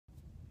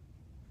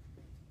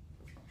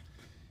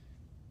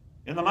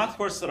In the math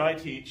course that I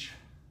teach,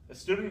 a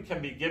student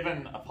can be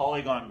given a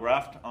polygon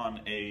graphed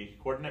on a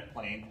coordinate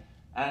plane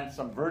and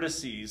some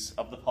vertices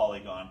of the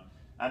polygon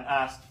and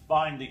asked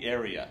find the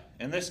area.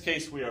 In this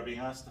case, we are being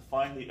asked to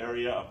find the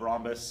area of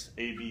rhombus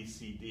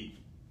ABCD.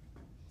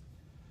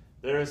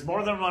 There is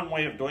more than one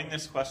way of doing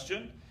this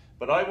question,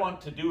 but I want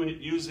to do it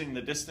using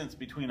the distance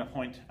between a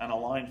point and a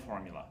line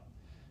formula,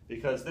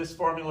 because this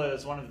formula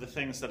is one of the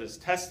things that is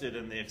tested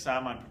in the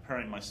exam I'm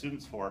preparing my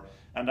students for,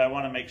 and I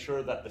want to make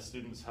sure that the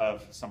students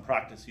have some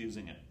practice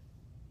using it.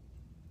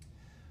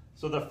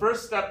 So the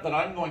first step that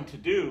I'm going to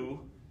do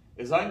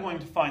is I'm going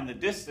to find the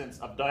distance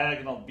of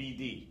diagonal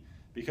BD,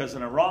 because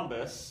in a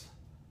rhombus,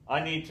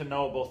 I need to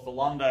know both the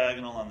long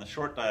diagonal and the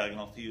short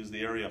diagonal to use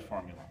the area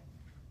formula.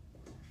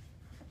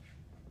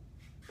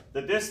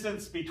 The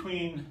distance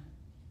between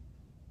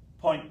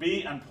point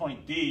B and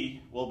point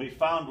D will be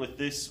found with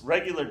this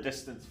regular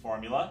distance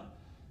formula,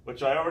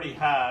 which I already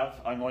have.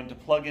 I'm going to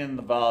plug in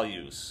the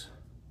values.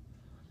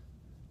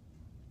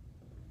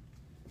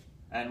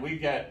 And we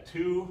get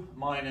 2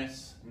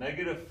 minus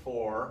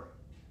 -4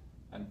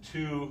 and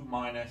 2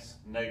 minus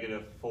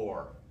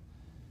 -4.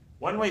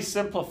 When we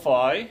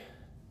simplify,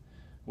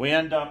 we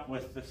end up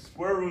with the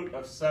square root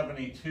of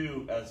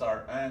 72 as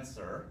our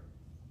answer.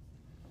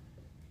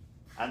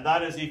 And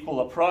that is equal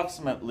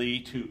approximately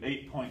to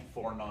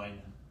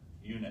 8.49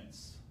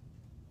 units.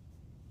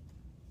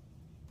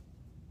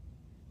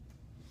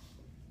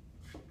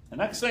 The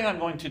next thing I'm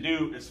going to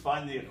do is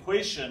find the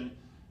equation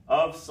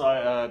of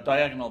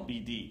diagonal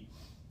BD.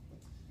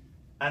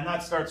 And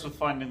that starts with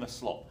finding the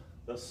slope.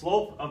 The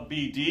slope of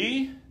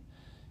BD,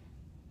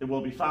 it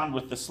will be found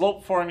with the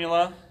slope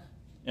formula,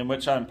 in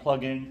which I'm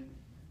plugging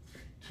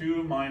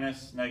 2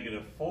 minus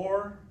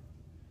 -4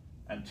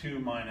 and 2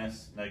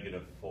 minus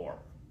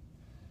 -4.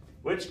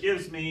 Which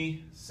gives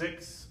me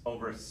 6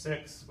 over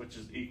 6, which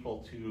is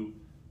equal to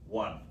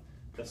 1.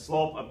 The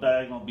slope of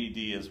diagonal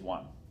BD is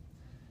 1.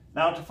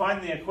 Now to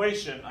find the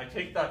equation, I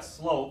take that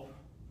slope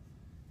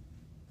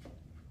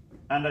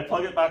and I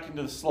plug it back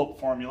into the slope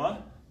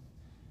formula,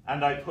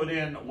 and I put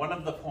in one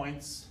of the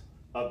points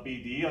of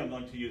BD. I'm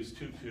going to use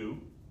 2,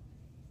 2.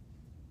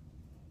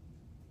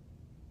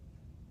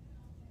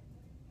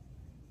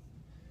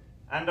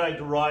 And I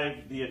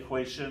derive the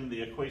equation.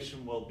 The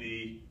equation will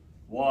be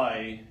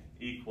y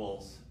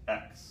equals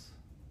x.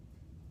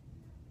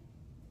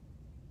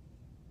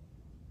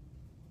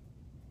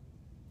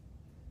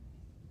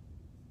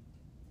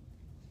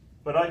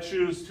 But I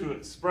choose to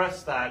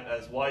express that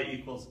as y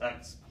equals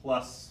x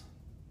plus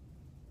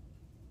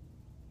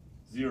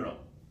 0.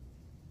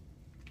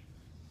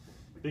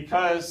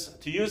 Because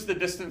to use the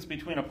distance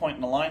between a point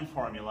and a line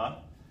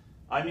formula,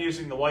 I'm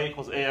using the y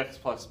equals ax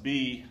plus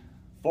b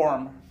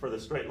form for the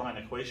straight line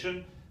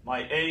equation.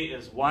 My a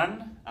is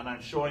 1, and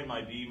I'm showing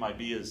my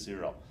b is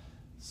 0.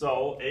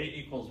 So a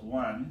equals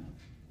 1,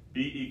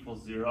 b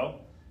equals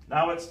 0.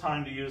 Now it's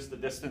time to use the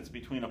distance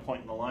between a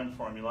point and a line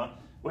formula,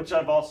 which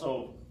I've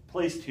also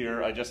placed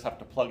here. I just have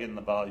to plug in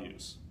the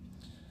values.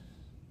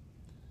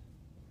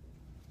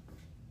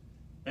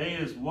 A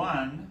is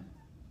 1,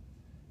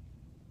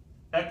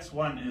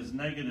 x1 is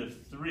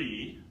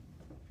 -3,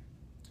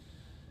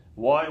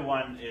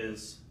 y1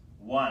 is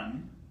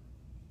 1,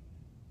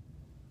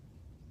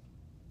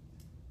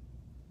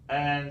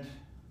 and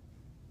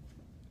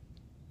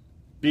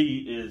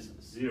b is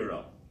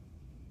 0.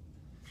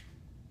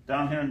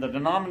 Down here in the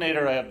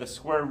denominator, I have the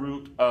square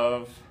root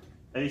of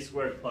a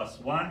squared plus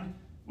 1,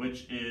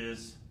 which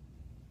is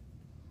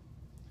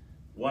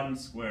 1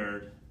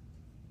 squared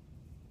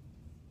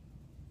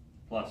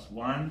plus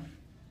 1.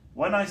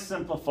 When I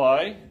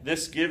simplify,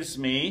 this gives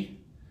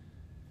me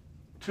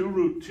 2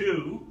 root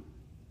 2,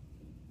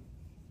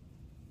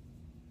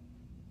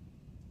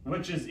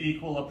 which is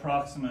equal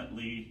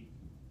approximately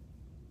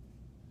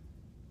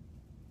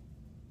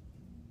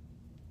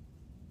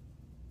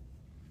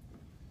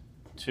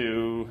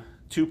to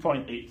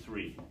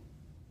 2.83.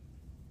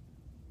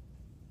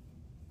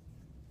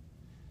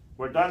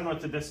 We're done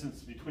with the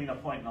distance between a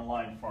point and a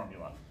line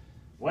formula.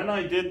 When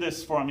I did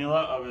this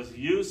formula, I was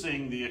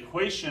using the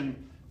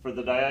equation for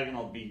the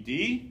diagonal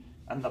BD,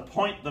 and the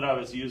point that I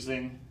was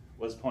using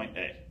was point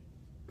A.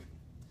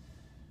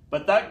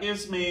 But that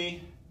gives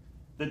me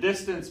the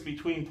distance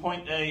between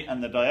point A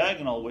and the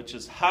diagonal, which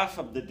is half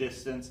of the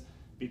distance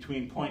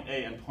between point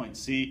A and point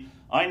C.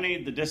 I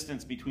need the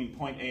distance between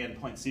point A and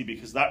point C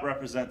because that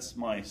represents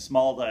my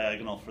small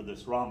diagonal for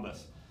this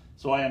rhombus.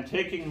 So I am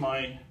taking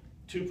my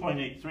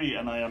 2.83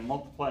 and I am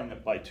multiplying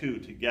it by 2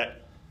 to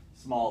get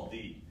small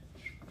d.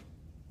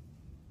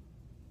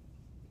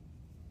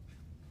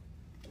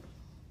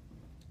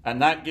 And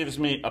that gives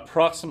me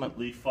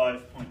approximately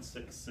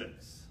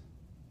 5.66.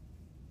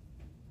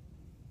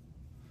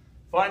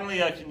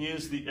 Finally, I can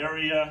use the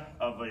area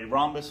of a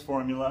rhombus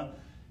formula,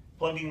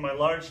 plugging my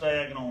large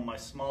diagonal and my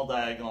small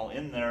diagonal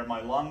in there.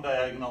 My long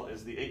diagonal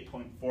is the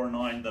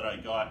 8.49 that I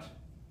got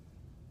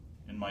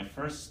in my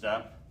first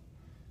step.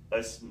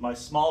 My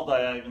small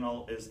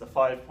diagonal is the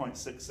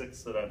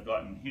 5.66 that I've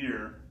gotten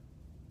here.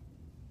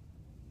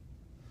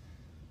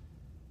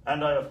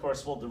 And I, of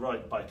course, will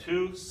divide by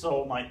 2.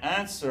 So my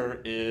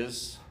answer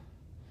is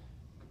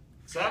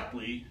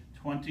exactly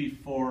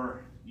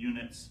 24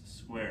 units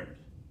squared.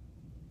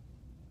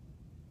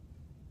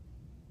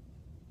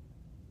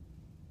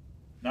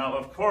 Now,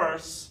 of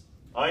course,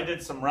 I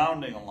did some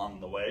rounding along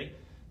the way.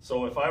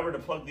 So if I were to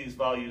plug these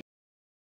values